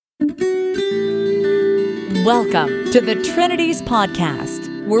Welcome to the Trinities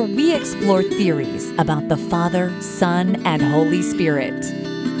Podcast, where we explore theories about the Father, Son, and Holy Spirit.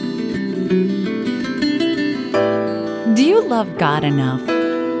 Do you love God enough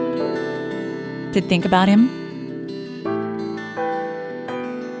to think about Him?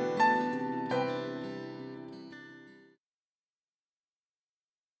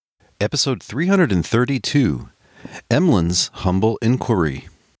 Episode 332, Emlen's Humble Inquiry.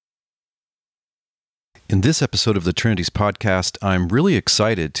 In this episode of the Trinities Podcast, I'm really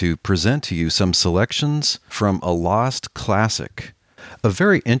excited to present to you some selections from a lost classic, a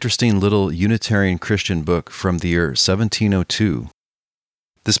very interesting little Unitarian Christian book from the year 1702.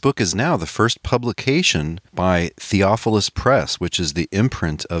 This book is now the first publication by Theophilus Press, which is the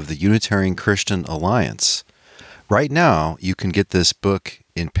imprint of the Unitarian Christian Alliance. Right now, you can get this book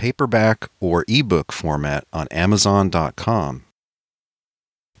in paperback or ebook format on Amazon.com.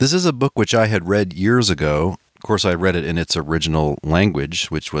 This is a book which I had read years ago. Of course, I read it in its original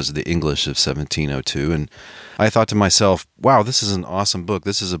language, which was the English of 1702, and I thought to myself, wow, this is an awesome book.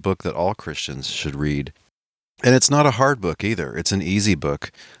 This is a book that all Christians should read. And it's not a hard book either. It's an easy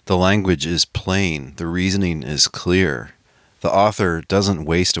book. The language is plain. The reasoning is clear. The author doesn't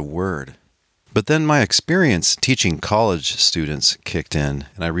waste a word. But then my experience teaching college students kicked in,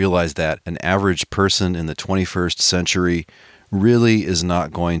 and I realized that an average person in the 21st century really is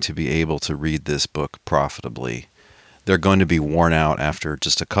not going to be able to read this book profitably. They're going to be worn out after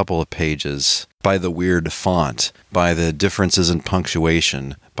just a couple of pages by the weird font, by the differences in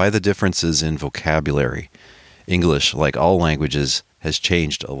punctuation, by the differences in vocabulary. English, like all languages, has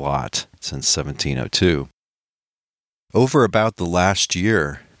changed a lot since 1702. Over about the last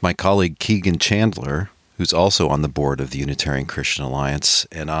year, my colleague Keegan Chandler, who's also on the board of the Unitarian Christian Alliance,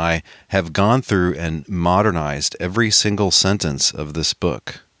 and I have gone through and modernized every single sentence of this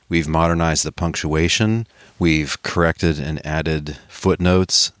book. We've modernized the punctuation, we've corrected and added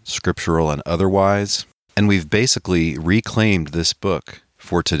footnotes, scriptural and otherwise, and we've basically reclaimed this book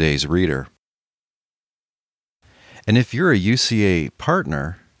for today's reader. And if you're a UCA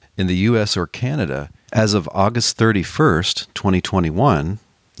partner in the US or Canada, as of August 31st, 2021,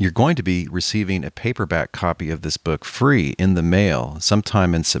 you're going to be receiving a paperback copy of this book free in the mail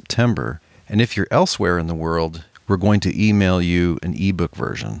sometime in September. And if you're elsewhere in the world, we're going to email you an ebook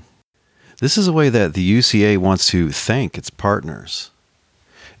version. This is a way that the UCA wants to thank its partners.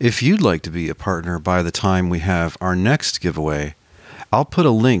 If you'd like to be a partner by the time we have our next giveaway, I'll put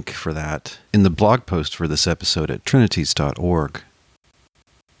a link for that in the blog post for this episode at trinities.org.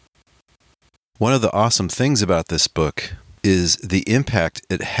 One of the awesome things about this book is the impact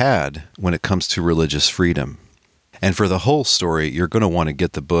it had when it comes to religious freedom. And for the whole story, you're going to want to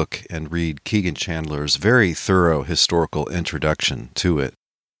get the book and read Keegan Chandler's very thorough historical introduction to it.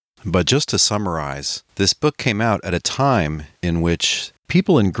 But just to summarize, this book came out at a time in which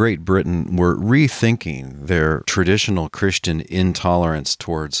people in Great Britain were rethinking their traditional Christian intolerance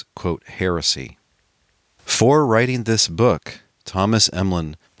towards, quote, heresy. For writing this book, Thomas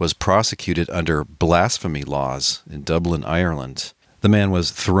Emlen was prosecuted under blasphemy laws in Dublin, Ireland. The man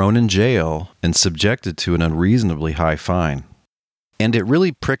was thrown in jail and subjected to an unreasonably high fine. And it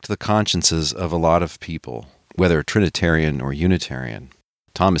really pricked the consciences of a lot of people, whether Trinitarian or Unitarian.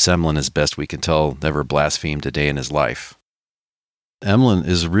 Thomas Emlen, as best we can tell, never blasphemed a day in his life. Emlen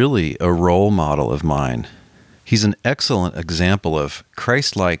is really a role model of mine. He's an excellent example of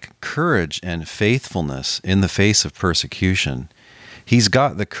Christ-like courage and faithfulness in the face of persecution. He's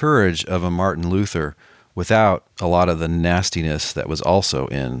got the courage of a Martin Luther without a lot of the nastiness that was also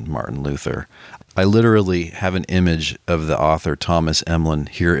in Martin Luther. I literally have an image of the author Thomas Emlen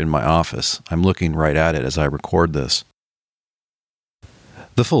here in my office. I'm looking right at it as I record this.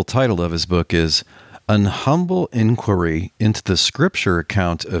 The full title of his book is An Humble Inquiry into the Scripture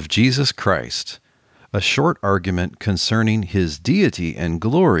Account of Jesus Christ, a short argument concerning his deity and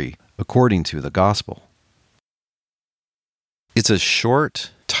glory according to the gospel. It's a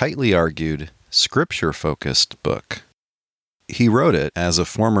short, tightly argued, scripture-focused book. He wrote it as a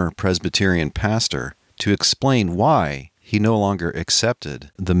former Presbyterian pastor to explain why he no longer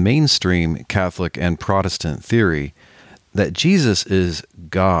accepted the mainstream Catholic and Protestant theory that Jesus is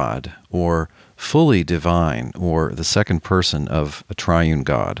God, or fully divine, or the second person of a triune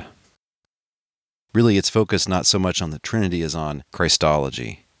God. Really, it's focused not so much on the Trinity as on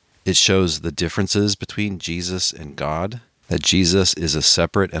Christology. It shows the differences between Jesus and God, that Jesus is a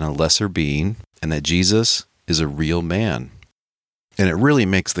separate and a lesser being, and that Jesus is a real man. And it really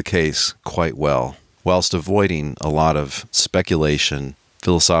makes the case quite well, whilst avoiding a lot of speculation,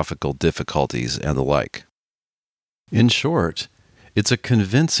 philosophical difficulties, and the like. In short, it's a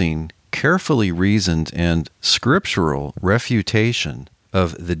convincing, carefully reasoned and scriptural refutation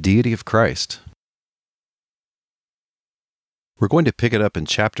of the deity of Christ. We're going to pick it up in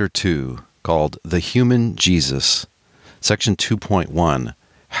chapter 2, called The Human Jesus, section 2.1,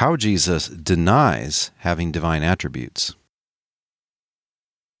 How Jesus Denies Having Divine Attributes.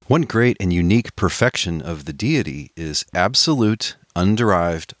 One great and unique perfection of the deity is absolute,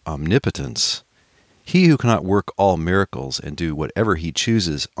 underived omnipotence. He who cannot work all miracles and do whatever he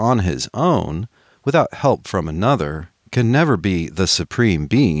chooses on his own, without help from another, can never be the supreme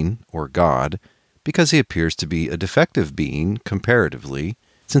being, or God, because he appears to be a defective being comparatively,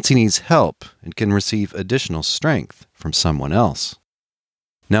 since he needs help and can receive additional strength from someone else.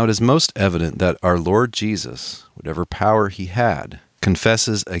 Now it is most evident that our Lord Jesus, whatever power he had,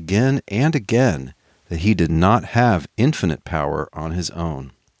 confesses again and again that he did not have infinite power on his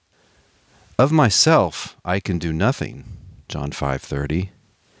own. Of myself I can do nothing, John 5:30.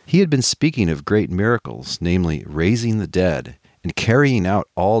 He had been speaking of great miracles, namely raising the dead and carrying out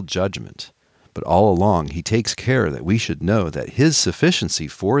all judgment, but all along he takes care that we should know that his sufficiency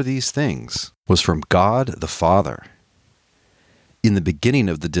for these things was from God the Father. In the beginning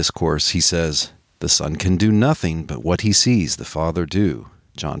of the discourse he says, "The Son can do nothing but what he sees the Father do,"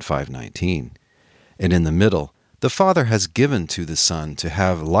 John 5:19. And in the middle, "The Father has given to the Son to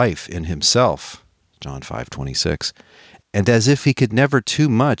have life in himself," John 5:26. And as if he could never too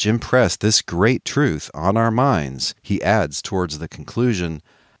much impress this great truth on our minds, he adds towards the conclusion,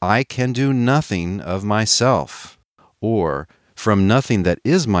 "I can do nothing of myself," or, "From nothing that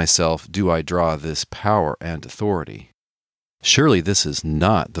is myself do I draw this power and authority." Surely this is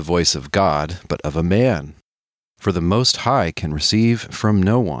not the voice of God, but of a man. For the Most High can receive from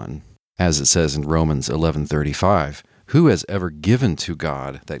no one, as it says in Romans 11:35, "Who has ever given to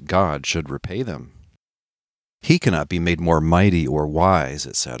God that God should repay them?" He cannot be made more mighty or wise,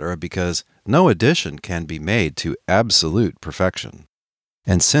 etc., because no addition can be made to absolute perfection.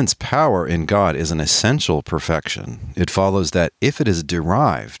 And since power in God is an essential perfection, it follows that if it is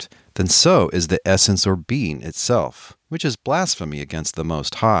derived, then so is the essence or being itself, which is blasphemy against the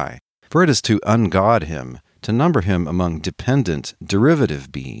Most High, for it is to ungod him, to number him among dependent,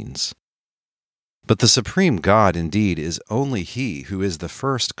 derivative beings. But the supreme God indeed is only he who is the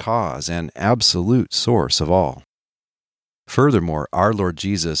first cause and absolute source of all. Furthermore, our Lord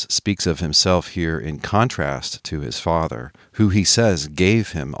Jesus speaks of himself here in contrast to his Father, who he says gave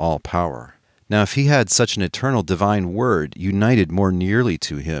him all power. Now, if he had such an eternal divine word united more nearly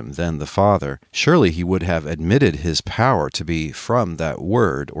to him than the Father, surely he would have admitted his power to be from that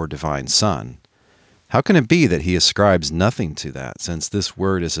word or divine Son. How can it be that he ascribes nothing to that, since this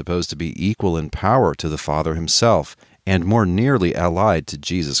word is supposed to be equal in power to the Father himself, and more nearly allied to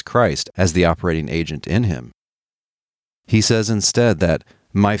Jesus Christ as the operating agent in him? He says instead that,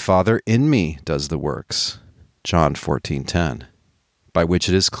 "My Father in me does the works," John 14:10, by which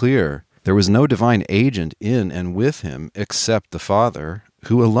it is clear there was no divine agent in and with him except the Father,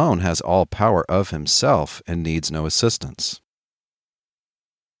 who alone has all power of himself and needs no assistance.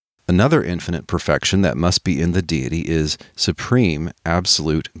 Another infinite perfection that must be in the deity is supreme,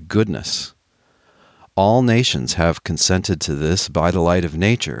 absolute goodness. All nations have consented to this by the light of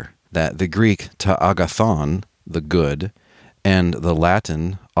nature, that the Greek ta agathon, the good, and the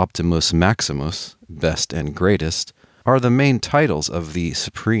Latin optimus maximus, best and greatest, are the main titles of the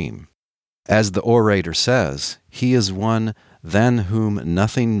supreme. As the orator says, he is one than whom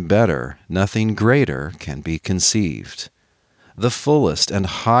nothing better, nothing greater can be conceived. The fullest and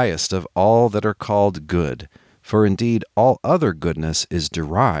highest of all that are called good, for indeed all other goodness is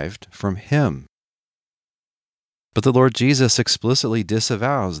derived from him. But the Lord Jesus explicitly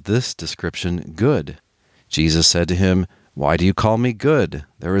disavows this description good. Jesus said to him, "Why do you call me good?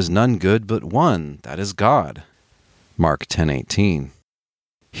 There is none good but one, that is God." Mark 10:18.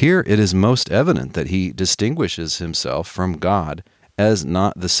 Here it is most evident that he distinguishes himself from God as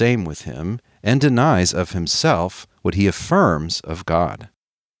not the same with him, and denies of himself what he affirms of God.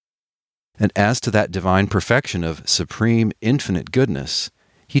 And as to that divine perfection of supreme infinite goodness,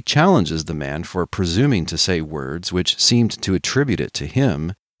 he challenges the man for presuming to say words which seemed to attribute it to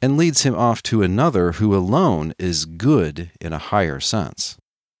him, and leads him off to another who alone is good in a higher sense.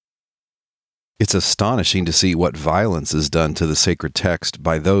 It's astonishing to see what violence is done to the sacred text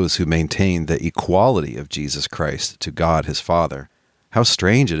by those who maintain the equality of Jesus Christ to God his Father. How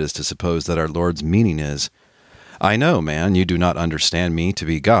strange it is to suppose that our Lord's meaning is, "I know, man, you do not understand me to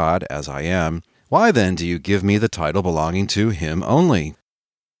be God, as I am. Why then do you give me the title belonging to him only?"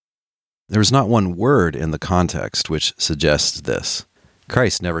 There is not one word in the context which suggests this.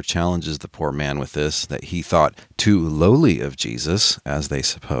 Christ never challenges the poor man with this, that he thought too lowly of Jesus, as they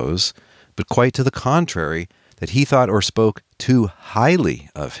suppose, but quite to the contrary, that he thought or spoke too highly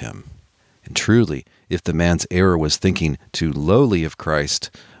of him. And truly, if the man's error was thinking too lowly of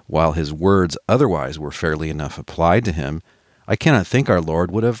Christ, while his words otherwise were fairly enough applied to him, I cannot think our Lord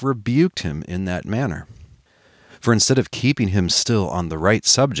would have rebuked him in that manner. For instead of keeping him still on the right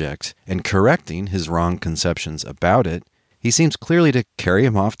subject and correcting his wrong conceptions about it, he seems clearly to carry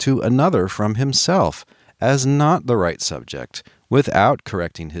him off to another from himself, as not the right subject, without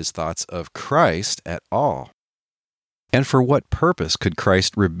correcting his thoughts of Christ at all. And for what purpose could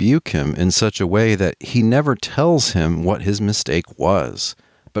Christ rebuke him in such a way that he never tells him what his mistake was,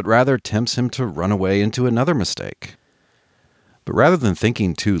 but rather tempts him to run away into another mistake? But rather than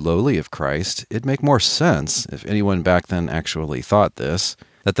thinking too lowly of Christ, it'd make more sense, if anyone back then actually thought this,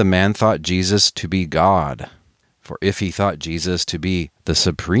 that the man thought Jesus to be God. For if he thought Jesus to be the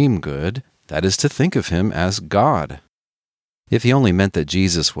supreme good, that is to think of him as God. If he only meant that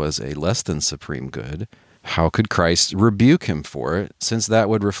Jesus was a less than supreme good, how could Christ rebuke him for it, since that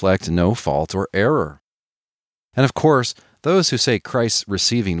would reflect no fault or error? And of course, those who say Christ's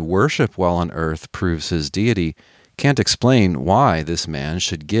receiving worship while on earth proves his deity can't explain why this man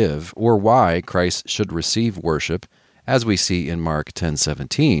should give or why Christ should receive worship, as we see in Mark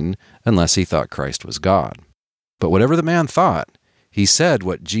 10:17, unless he thought Christ was God. But whatever the man thought, he said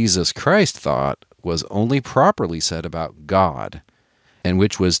what Jesus Christ thought was only properly said about God, and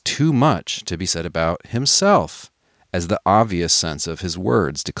which was too much to be said about himself, as the obvious sense of his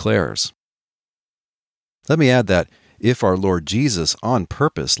words declares. Let me add that if our Lord Jesus on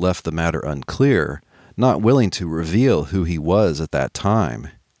purpose left the matter unclear, not willing to reveal who he was at that time,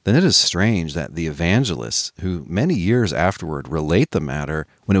 then it is strange that the evangelists, who many years afterward relate the matter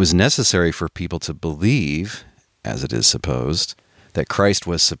when it was necessary for people to believe, as it is supposed, that Christ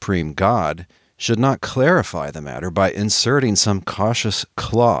was supreme God, should not clarify the matter by inserting some cautious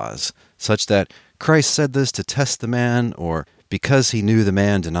clause, such that Christ said this to test the man, or because he knew the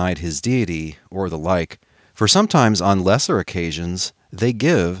man denied his deity, or the like, for sometimes on lesser occasions they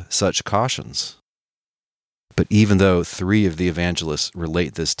give such cautions. But even though 3 of the evangelists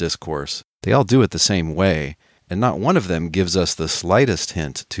relate this discourse, they all do it the same way, and not one of them gives us the slightest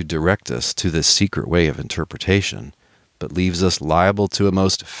hint to direct us to this secret way of interpretation, but leaves us liable to a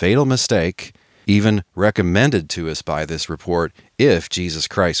most fatal mistake, even recommended to us by this report, if Jesus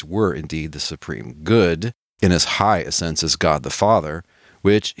Christ were indeed the supreme good, in as high a sense as God the Father,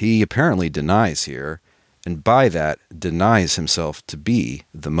 which he apparently denies here, and by that denies himself to be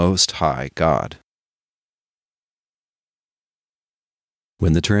the Most High God.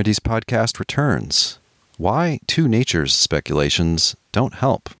 When the Trinities podcast returns, why two natures speculations don't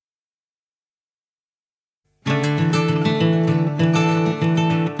help.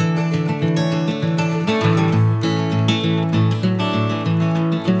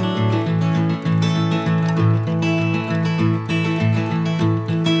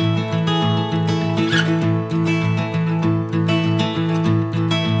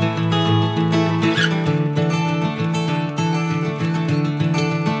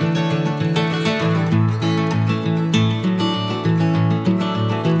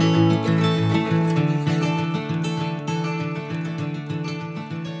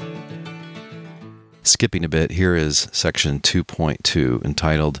 Skipping a bit, here is section 2.2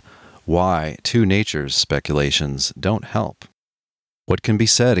 entitled, Why Two Natures Speculations Don't Help. What can be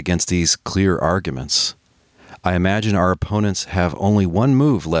said against these clear arguments? I imagine our opponents have only one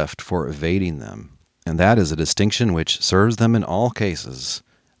move left for evading them, and that is a distinction which serves them in all cases.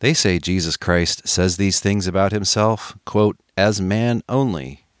 They say Jesus Christ says these things about himself, quote, as man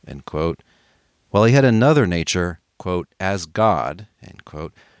only, end quote, while he had another nature, quote, as God, end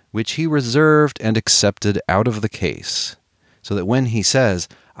quote, which he reserved and accepted out of the case, so that when he says,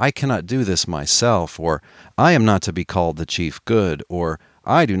 I cannot do this myself, or I am not to be called the chief good, or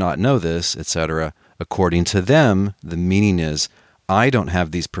I do not know this, etc., according to them, the meaning is, I don't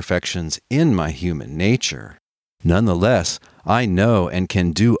have these perfections in my human nature. Nonetheless, I know and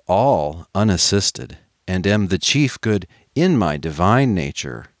can do all unassisted, and am the chief good in my divine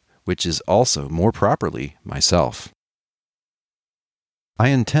nature, which is also more properly myself. I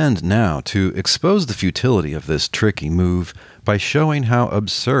intend now to expose the futility of this tricky move by showing how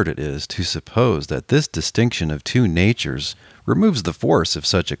absurd it is to suppose that this distinction of two natures removes the force of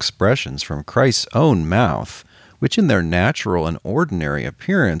such expressions from Christ's own mouth, which in their natural and ordinary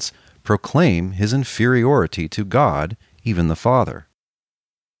appearance proclaim his inferiority to God, even the Father.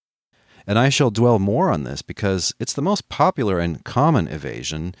 And I shall dwell more on this because it's the most popular and common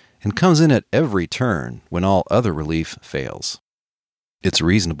evasion and comes in at every turn when all other relief fails. It's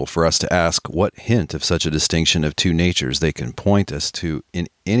reasonable for us to ask what hint of such a distinction of two natures they can point us to in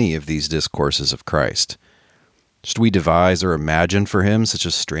any of these discourses of Christ. Should we devise or imagine for him such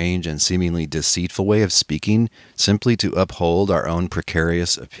a strange and seemingly deceitful way of speaking simply to uphold our own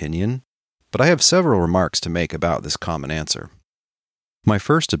precarious opinion? But I have several remarks to make about this common answer. My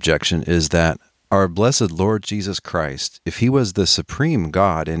first objection is that our blessed Lord Jesus Christ, if he was the supreme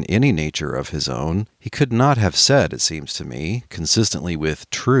God in any nature of his own, he could not have said, it seems to me, consistently with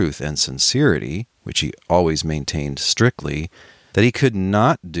truth and sincerity, which he always maintained strictly, that he could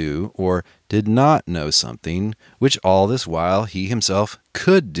not do or did not know something which all this while he himself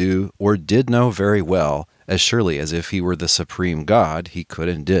could do or did know very well, as surely as if he were the supreme God he could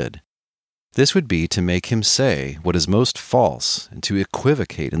and did. This would be to make him say what is most false and to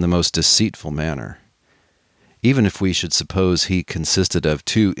equivocate in the most deceitful manner. Even if we should suppose he consisted of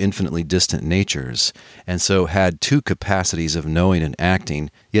two infinitely distant natures, and so had two capacities of knowing and acting,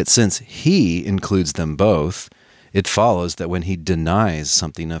 yet since he includes them both, it follows that when he denies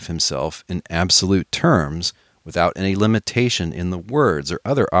something of himself in absolute terms, without any limitation in the words or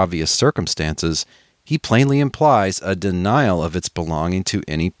other obvious circumstances, he plainly implies a denial of its belonging to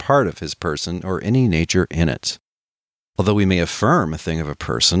any part of his person or any nature in it. Although we may affirm a thing of a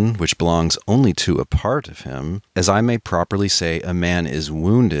person which belongs only to a part of him, as I may properly say a man is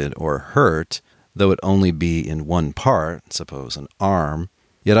wounded or hurt, though it only be in one part, suppose an arm,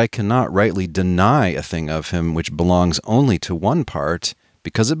 yet I cannot rightly deny a thing of him which belongs only to one part,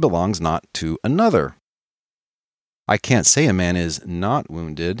 because it belongs not to another. I can't say a man is not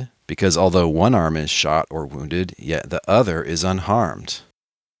wounded, because although one arm is shot or wounded, yet the other is unharmed.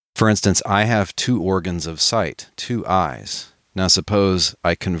 For instance, I have two organs of sight, two eyes. Now suppose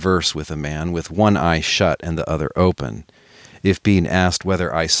I converse with a man with one eye shut and the other open. If being asked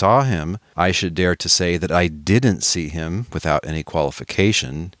whether I saw him, I should dare to say that I didn't see him without any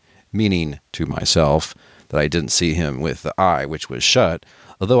qualification, meaning to myself that I didn't see him with the eye which was shut,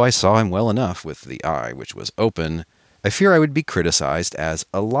 although I saw him well enough with the eye which was open, I fear I would be criticized as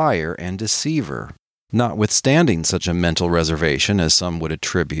a liar and deceiver, notwithstanding such a mental reservation as some would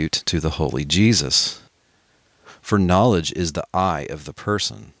attribute to the holy Jesus. For knowledge is the eye of the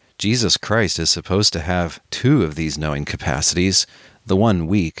person. Jesus Christ is supposed to have two of these knowing capacities, the one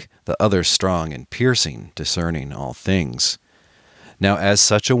weak, the other strong and piercing, discerning all things. Now as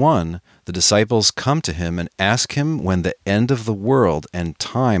such a one, the disciples come to him and ask him when the end of the world and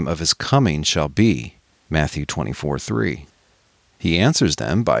time of his coming shall be. Matthew 24:3. He answers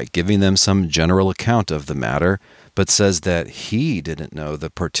them by giving them some general account of the matter, but says that he didn't know the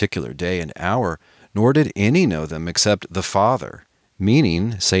particular day and hour, nor did any know them except the Father.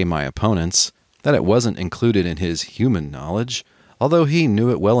 Meaning, say my opponents, that it wasn't included in his human knowledge, although he knew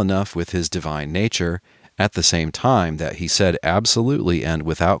it well enough with his divine nature, at the same time that he said absolutely and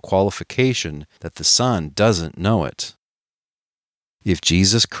without qualification that the Son doesn't know it. If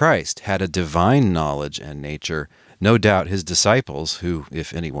Jesus Christ had a divine knowledge and nature, no doubt his disciples, who,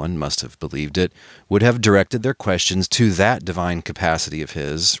 if anyone, must have believed it, would have directed their questions to that divine capacity of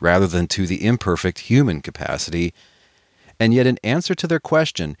his, rather than to the imperfect human capacity. And yet in answer to their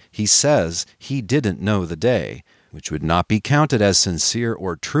question, he says he didn't know the day, which would not be counted as sincere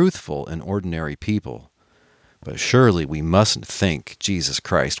or truthful in ordinary people. But surely we mustn't think Jesus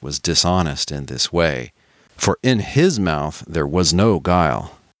Christ was dishonest in this way, for in his mouth there was no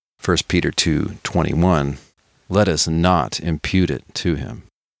guile. 1 Peter 2:21. Let us not impute it to him.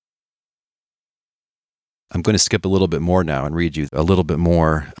 I'm going to skip a little bit more now and read you a little bit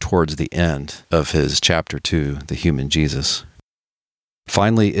more towards the end of his chapter 2, The Human Jesus.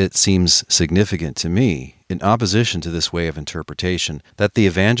 Finally, it seems significant to me, in opposition to this way of interpretation, that the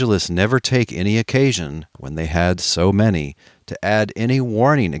evangelists never take any occasion, when they had so many, to add any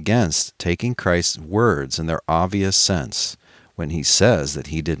warning against taking Christ's words in their obvious sense, when he says that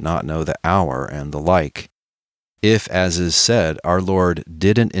he did not know the hour and the like. If, as is said, our Lord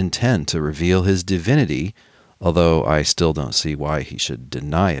didn't intend to reveal his divinity, although I still don't see why he should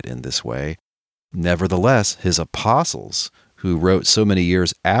deny it in this way, nevertheless, his apostles, who wrote so many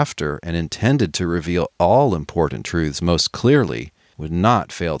years after and intended to reveal all important truths most clearly, would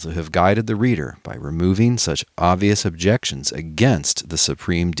not fail to have guided the reader by removing such obvious objections against the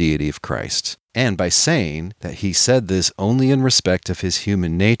supreme deity of Christ, and by saying that he said this only in respect of his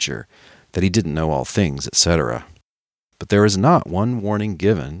human nature, that he didn't know all things, etc. But there is not one warning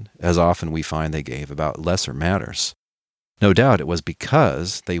given, as often we find they gave about lesser matters. No doubt it was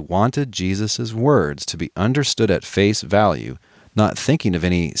because they wanted Jesus' words to be understood at face value, not thinking of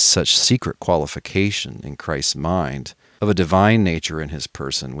any such secret qualification in Christ's mind, of a divine nature in his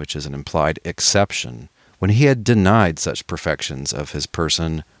person which is an implied exception, when he had denied such perfections of his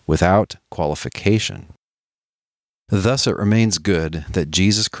person without qualification. Thus it remains good that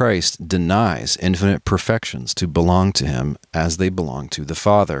Jesus Christ denies infinite perfections to belong to him as they belong to the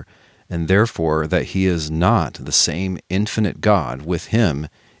Father, and therefore that he is not the same infinite God with him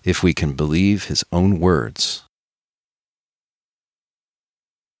if we can believe his own words.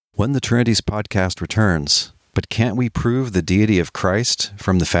 When the Trinities podcast returns, but can't we prove the deity of Christ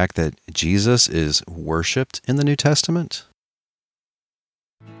from the fact that Jesus is worshipped in the New Testament?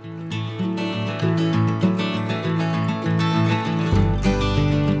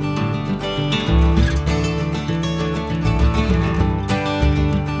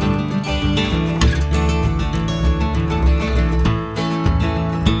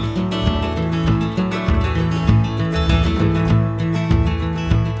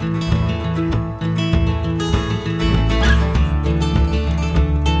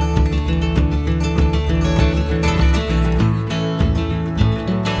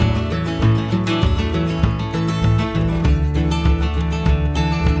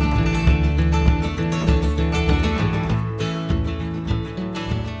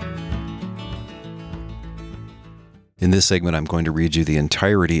 In this segment, I'm going to read you the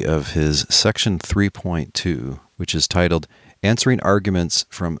entirety of his section 3.2, which is titled, Answering Arguments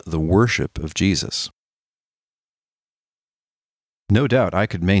from the Worship of Jesus. No doubt I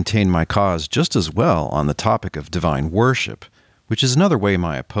could maintain my cause just as well on the topic of divine worship, which is another way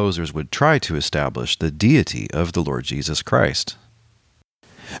my opposers would try to establish the deity of the Lord Jesus Christ.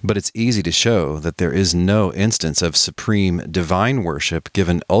 But it's easy to show that there is no instance of supreme divine worship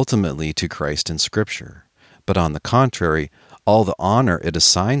given ultimately to Christ in Scripture. But on the contrary, all the honor it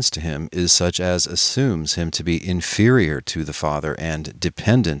assigns to him is such as assumes him to be inferior to the Father and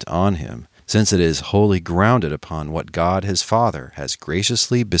dependent on him, since it is wholly grounded upon what God his Father has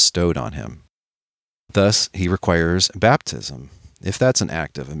graciously bestowed on him. Thus, he requires baptism, if that's an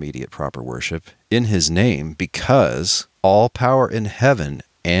act of immediate proper worship, in his name, because all power in heaven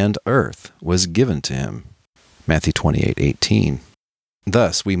and earth was given to him. Matthew 28:18.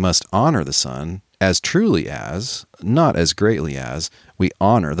 Thus, we must honor the Son as truly as, not as greatly as, we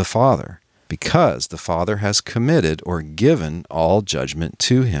honor the Father, because the Father has committed or given all judgment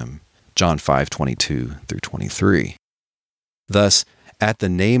to him. John 5:22-23. Thus, at the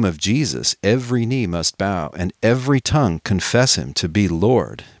name of Jesus, every knee must bow and every tongue confess him to be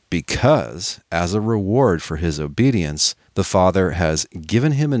Lord, because, as a reward for his obedience, the Father has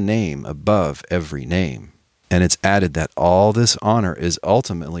given him a name above every name. And it's added that all this honor is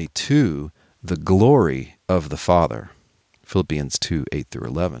ultimately to the glory of the Father. Philippians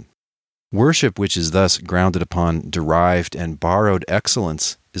 2:8-11. Worship which is thus grounded upon derived and borrowed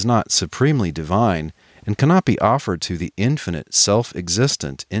excellence is not supremely divine and cannot be offered to the infinite,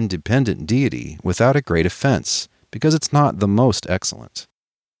 self-existent, independent deity without a great offense, because it's not the most excellent.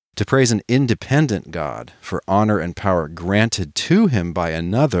 To praise an independent God for honor and power granted to him by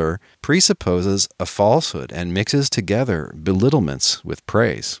another presupposes a falsehood and mixes together belittlements with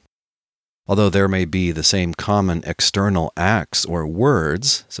praise. Although there may be the same common external acts or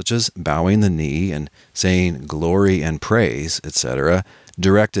words, such as bowing the knee and saying glory and praise, etc.,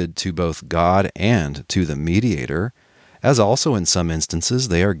 directed to both God and to the mediator, as also in some instances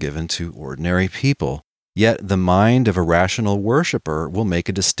they are given to ordinary people, yet the mind of a rational worshiper will make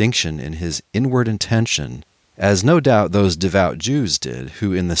a distinction in his inward intention, as no doubt those devout Jews did,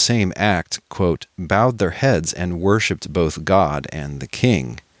 who in the same act, quote, bowed their heads and worshipped both God and the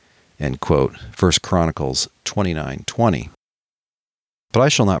king. End quote, 1 Chronicles 29:20. But I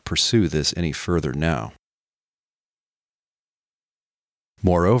shall not pursue this any further now.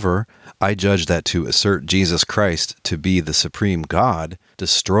 Moreover, I judge that to assert Jesus Christ to be the supreme God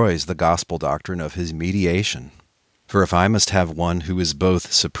destroys the gospel doctrine of his mediation. For if I must have one who is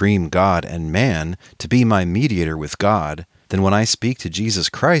both supreme God and man to be my mediator with God, then when I speak to Jesus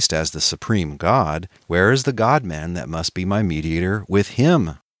Christ as the supreme God, where is the God-man that must be my mediator with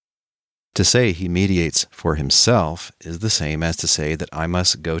him? To say he mediates for himself is the same as to say that I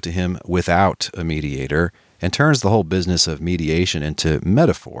must go to him without a mediator, and turns the whole business of mediation into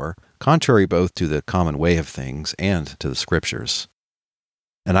metaphor, contrary both to the common way of things and to the Scriptures.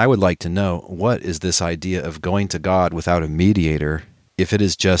 And I would like to know, what is this idea of going to God without a mediator, if it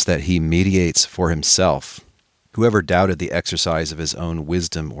is just that he mediates for himself? Whoever doubted the exercise of his own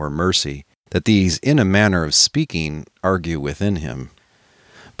wisdom or mercy, that these, in a manner of speaking, argue within him.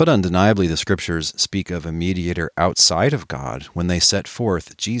 But undeniably the Scriptures speak of a mediator outside of God when they set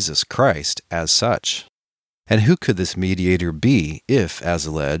forth Jesus Christ as such. And who could this mediator be if, as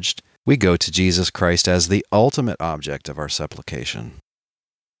alleged, we go to Jesus Christ as the ultimate object of our supplication?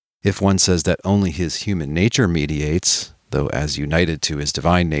 If one says that only his human nature mediates, though as united to his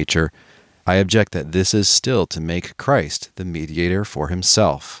divine nature, I object that this is still to make Christ the mediator for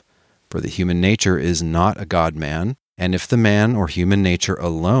himself. For the human nature is not a God-man, and if the man or human nature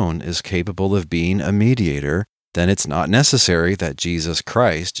alone is capable of being a mediator, then it's not necessary that Jesus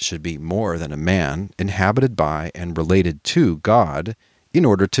Christ should be more than a man inhabited by and related to God in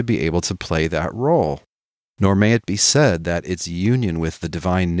order to be able to play that role. Nor may it be said that its union with the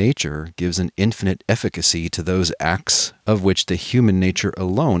divine nature gives an infinite efficacy to those acts of which the human nature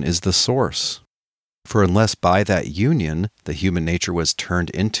alone is the source. For unless by that union the human nature was turned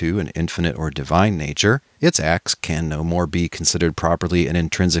into an infinite or divine nature, its acts can no more be considered properly and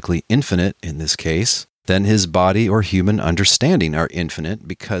intrinsically infinite in this case than his body or human understanding are infinite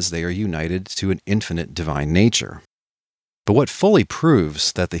because they are united to an infinite divine nature. But what fully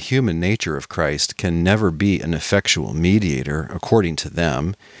proves that the human nature of Christ can never be an effectual mediator, according to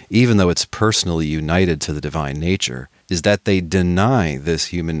them, even though it's personally united to the divine nature, is that they deny this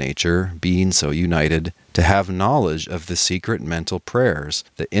human nature, being so united, to have knowledge of the secret mental prayers,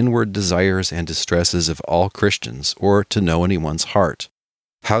 the inward desires and distresses of all Christians, or to know anyone's heart.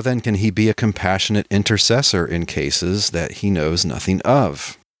 How then can he be a compassionate intercessor in cases that he knows nothing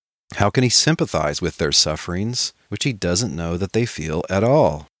of? How can he sympathize with their sufferings, which he doesn't know that they feel at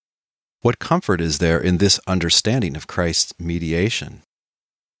all? What comfort is there in this understanding of Christ's mediation?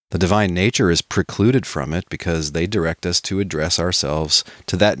 The divine nature is precluded from it because they direct us to address ourselves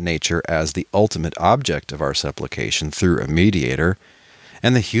to that nature as the ultimate object of our supplication through a mediator,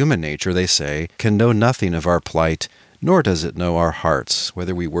 and the human nature, they say, can know nothing of our plight, nor does it know our hearts,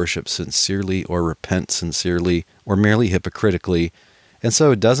 whether we worship sincerely or repent sincerely or merely hypocritically, and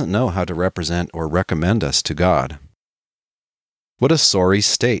so it doesn't know how to represent or recommend us to God. What a sorry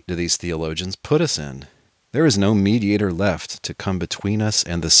state do these theologians put us in! There is no mediator left to come between us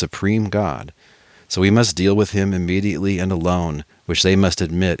and the supreme God, so we must deal with him immediately and alone, which they must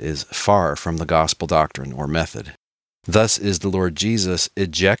admit is far from the gospel doctrine or method. Thus is the Lord Jesus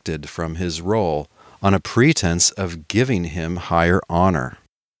ejected from his role on a pretense of giving him higher honor.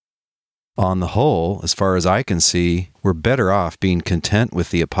 On the whole, as far as I can see, we're better off being content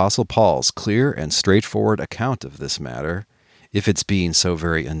with the Apostle Paul's clear and straightforward account of this matter, if its being so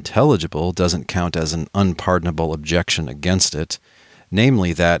very intelligible doesn't count as an unpardonable objection against it,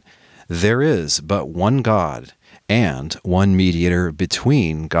 namely that there is but one God and one mediator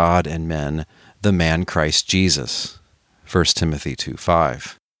between God and men, the man Christ Jesus. 1 Timothy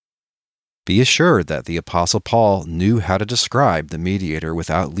 2:5. Be assured that the Apostle Paul knew how to describe the mediator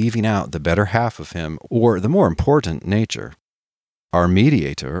without leaving out the better half of him or the more important nature. Our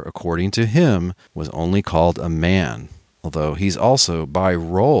mediator, according to him, was only called a man, although he's also by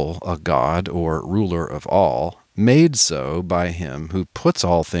role a God or ruler of all, made so by him who puts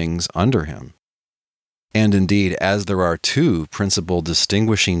all things under him. And indeed, as there are two principal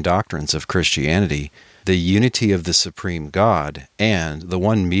distinguishing doctrines of Christianity, the unity of the supreme God and the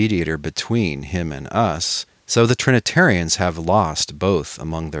one mediator between him and us, so the Trinitarians have lost both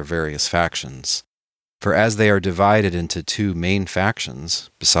among their various factions. For as they are divided into two main factions,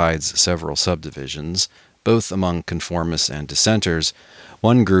 besides several subdivisions, both among conformists and dissenters,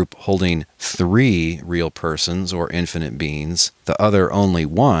 one group holding 3 real persons or infinite beings, the other only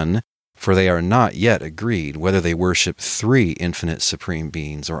one, for they are not yet agreed whether they worship 3 infinite supreme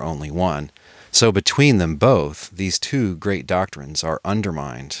beings or only one. So between them both, these two great doctrines are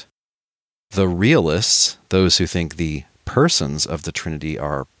undermined. The realists, those who think the persons of the Trinity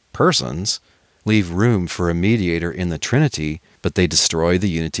are persons, leave room for a mediator in the Trinity, but they destroy the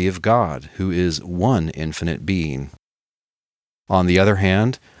unity of God, who is one infinite being. On the other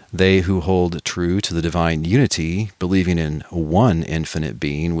hand, they who hold true to the divine unity, believing in one infinite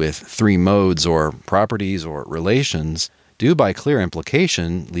being with 3 modes or properties or relations, do by clear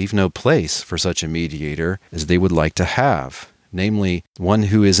implication leave no place for such a mediator as they would like to have, namely, one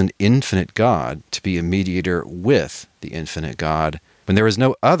who is an infinite God to be a mediator with the infinite God, when there is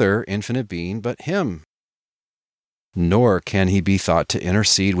no other infinite being but him. Nor can he be thought to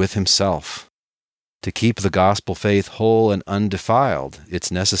intercede with himself. To keep the gospel faith whole and undefiled,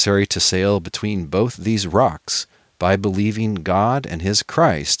 it's necessary to sail between both these rocks by believing God and his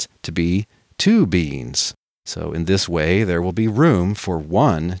Christ to be 2 beings. So in this way there will be room for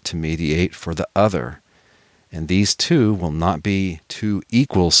one to mediate for the other, and these 2 will not be 2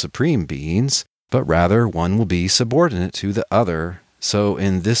 equal supreme beings, but rather one will be subordinate to the other, so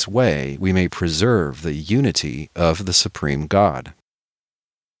in this way we may preserve the unity of the supreme God.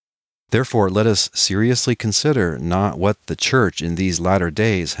 Therefore, let us seriously consider not what the church in these latter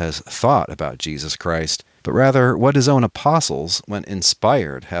days has thought about Jesus Christ, but rather what his own apostles, when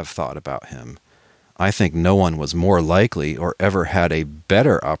inspired, have thought about him. I think no one was more likely or ever had a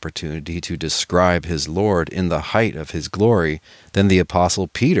better opportunity to describe his Lord in the height of his glory than the Apostle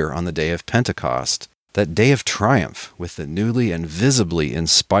Peter on the day of Pentecost, that day of triumph with the newly and visibly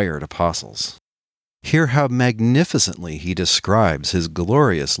inspired apostles. Hear how magnificently he describes his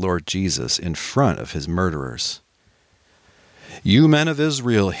glorious Lord Jesus in front of his murderers. "You men of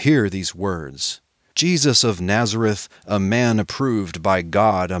Israel, hear these words. Jesus of Nazareth, a man approved by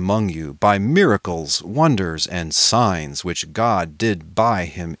God among you, by miracles, wonders, and signs which God did by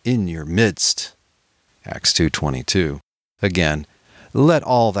him in your midst." Acts 2:22. Again, "Let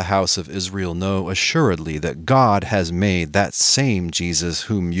all the house of Israel know assuredly that God has made that same Jesus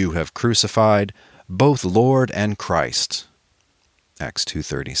whom you have crucified, both Lord and Christ." Acts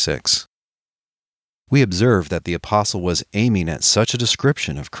 2:36. We observe that the apostle was aiming at such a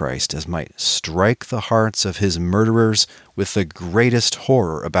description of Christ as might strike the hearts of his murderers with the greatest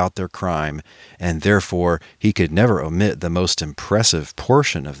horror about their crime, and therefore he could never omit the most impressive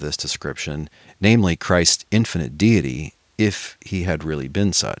portion of this description, namely Christ's infinite deity, if he had really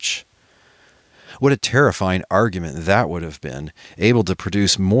been such. What a terrifying argument that would have been, able to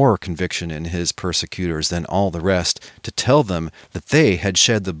produce more conviction in his persecutors than all the rest, to tell them that they had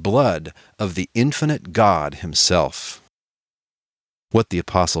shed the blood of the infinite God himself. What the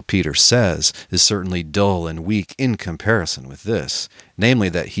Apostle Peter says is certainly dull and weak in comparison with this, namely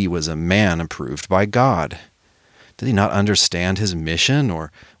that he was a man approved by God. Did he not understand his mission,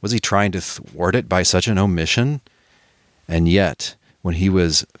 or was he trying to thwart it by such an omission? And yet, when he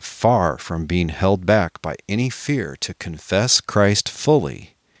was far from being held back by any fear to confess Christ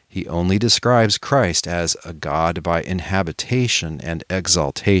fully, he only describes Christ as a God by inhabitation and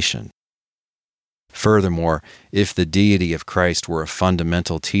exaltation. Furthermore, if the deity of Christ were a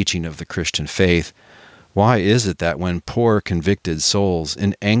fundamental teaching of the Christian faith, why is it that when poor convicted souls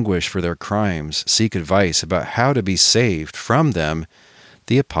in anguish for their crimes seek advice about how to be saved from them,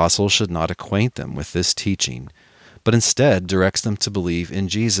 the apostle should not acquaint them with this teaching, but instead directs them to believe in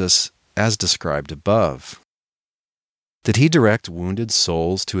Jesus as described above? Did he direct wounded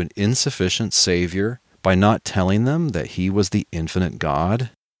souls to an insufficient Savior by not telling them that he was the infinite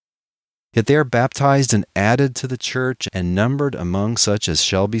God? Yet they are baptized and added to the church and numbered among such as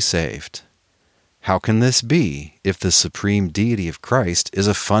shall be saved. How can this be if the supreme deity of Christ is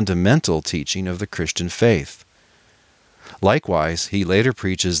a fundamental teaching of the Christian faith? Likewise, he later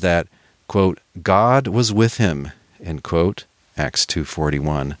preaches that, quote, God was with him, end quote, Acts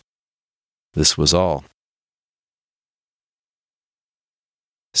 2:41. This was all.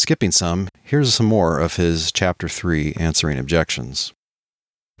 Skipping some, here's some more of his chapter 3 answering objections.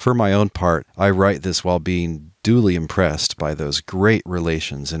 For my own part, I write this while being duly impressed by those great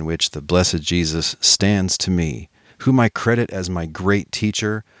relations in which the blessed Jesus stands to me, whom I credit as my great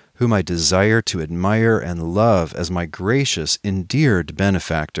teacher, whom I desire to admire and love as my gracious, endeared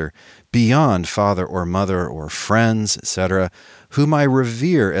benefactor, beyond father or mother or friends, etc., whom I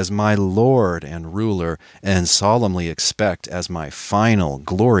revere as my Lord and ruler, and solemnly expect as my final,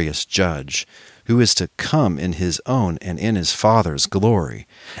 glorious judge, who is to come in his own and in his Father's glory,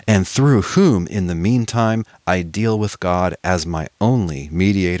 and through whom, in the meantime, I deal with God as my only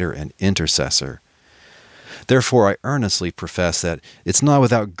mediator and intercessor. Therefore, I earnestly profess that it's not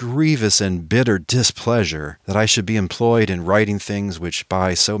without grievous and bitter displeasure that I should be employed in writing things which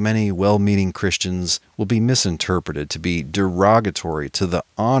by so many well-meaning Christians will be misinterpreted to be derogatory to the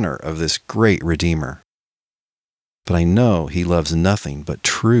honor of this great Redeemer. But I know he loves nothing but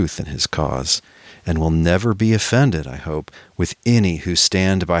truth in his cause, and will never be offended, I hope, with any who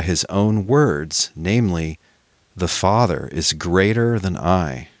stand by his own words, namely, the Father is greater than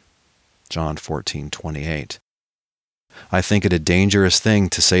I. John 14:28. I think it a dangerous thing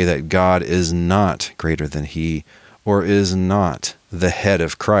to say that God is not greater than he, or is not the head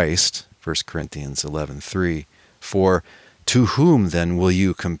of Christ, 1 Corinthians 11:3. For to whom then will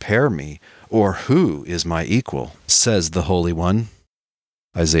you compare me, or who is my equal, says the Holy One.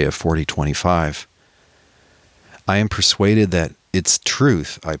 Isaiah 40:25. I am persuaded that it's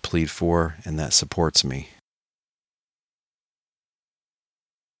truth I plead for, and that supports me.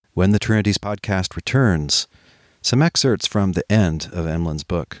 When the Trinities podcast returns, some excerpts from the end of Emlen's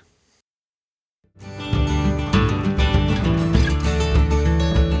book.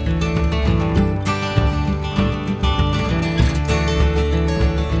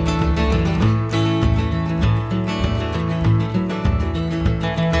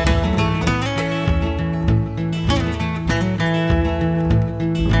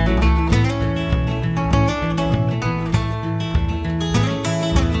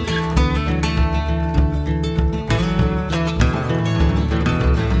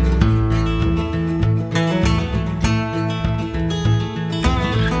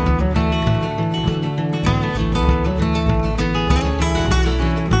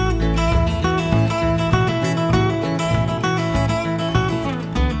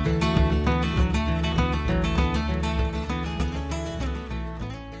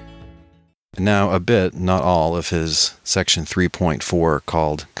 and now a bit, not all, of his section 3.4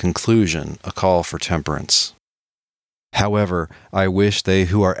 called Conclusion, a Call for Temperance. However, I wish they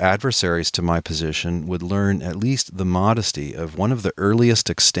who are adversaries to my position would learn at least the modesty of one of the earliest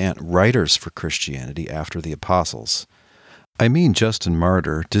extant writers for Christianity after the apostles. I mean Justin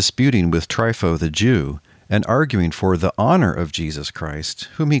Martyr disputing with Trypho the Jew and arguing for the honor of Jesus Christ,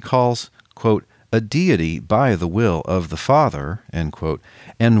 whom he calls, quote, a deity by the will of the Father, end quote,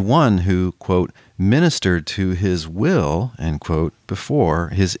 and one who, quote, ministered to his will, end quote, before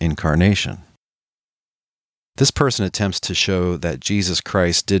his incarnation. This person attempts to show that Jesus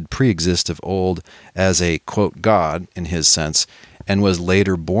Christ did pre-exist of old as a, quote, God, in his sense, and was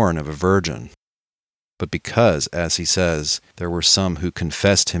later born of a virgin. But because, as he says, there were some who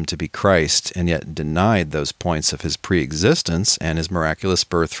confessed him to be Christ and yet denied those points of his pre-existence and his miraculous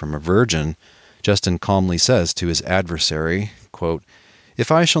birth from a virgin, Justin calmly says to his adversary, quote,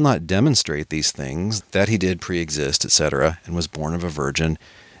 if I shall not demonstrate these things, that he did pre-exist, etc., and was born of a virgin,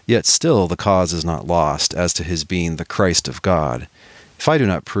 yet still the cause is not lost as to his being the Christ of God. If I do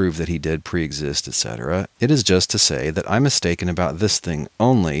not prove that he did pre-exist, etc., it is just to say that I'm mistaken about this thing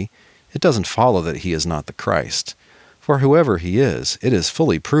only. It doesn't follow that he is not the Christ. For whoever he is, it is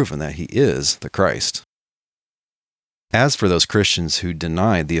fully proven that he is the Christ. As for those Christians who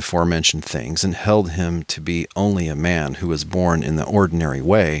denied the aforementioned things and held him to be only a man who was born in the ordinary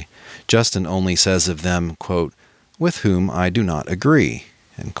way, Justin only says of them, quote, with whom I do not agree,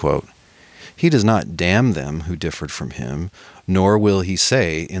 end quote. He does not damn them who differed from him, nor will he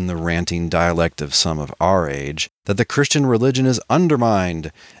say, in the ranting dialect of some of our age, that the Christian religion is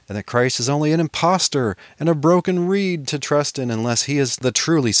undermined, and that Christ is only an impostor and a broken reed to trust in unless he is the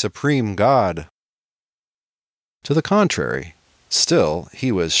truly supreme God. To the contrary, still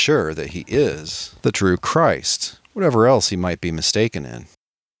he was sure that he is the true Christ, whatever else he might be mistaken in.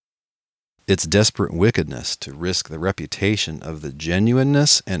 It's desperate wickedness to risk the reputation of the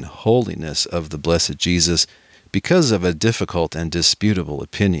genuineness and holiness of the blessed Jesus because of a difficult and disputable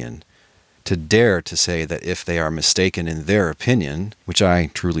opinion, to dare to say that if they are mistaken in their opinion, which I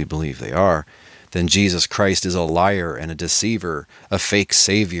truly believe they are, then Jesus Christ is a liar and a deceiver, a fake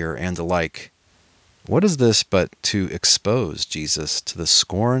savior, and the like. What is this but to expose Jesus to the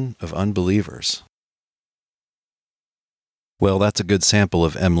scorn of unbelievers? Well, that's a good sample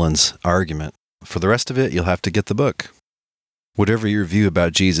of Emlen's argument. For the rest of it, you'll have to get the book. Whatever your view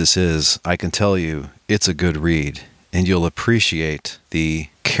about Jesus is, I can tell you it's a good read, and you'll appreciate the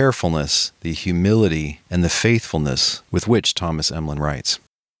carefulness, the humility, and the faithfulness with which Thomas Emlen writes.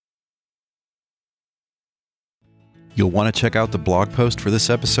 You'll want to check out the blog post for this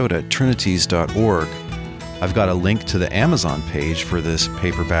episode at trinities.org. I've got a link to the Amazon page for this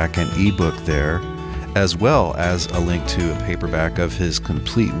paperback and ebook there, as well as a link to a paperback of his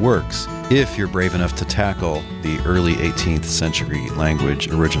complete works, if you're brave enough to tackle the early 18th century language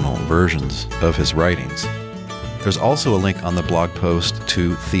original versions of his writings. There's also a link on the blog post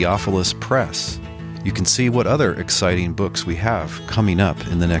to Theophilus Press. You can see what other exciting books we have coming up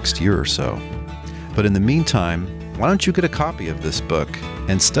in the next year or so. But in the meantime, why don't you get a copy of this book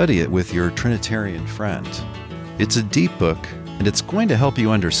and study it with your Trinitarian friend? It's a deep book, and it's going to help you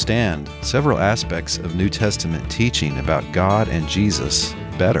understand several aspects of New Testament teaching about God and Jesus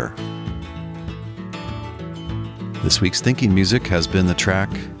better. This week's thinking music has been the track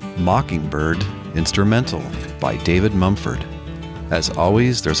Mockingbird Instrumental by David Mumford. As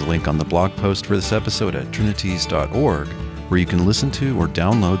always, there's a link on the blog post for this episode at trinities.org where you can listen to or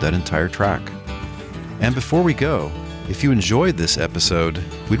download that entire track. And before we go, if you enjoyed this episode,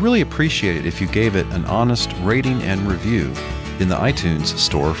 we'd really appreciate it if you gave it an honest rating and review in the iTunes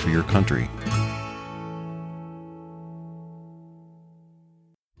store for your country.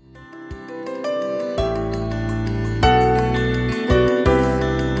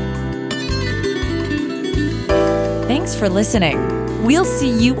 Thanks for listening. We'll see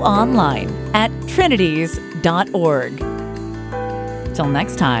you online at trinities.org. Till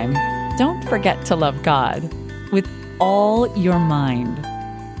next time, don't forget to love God with all your mind.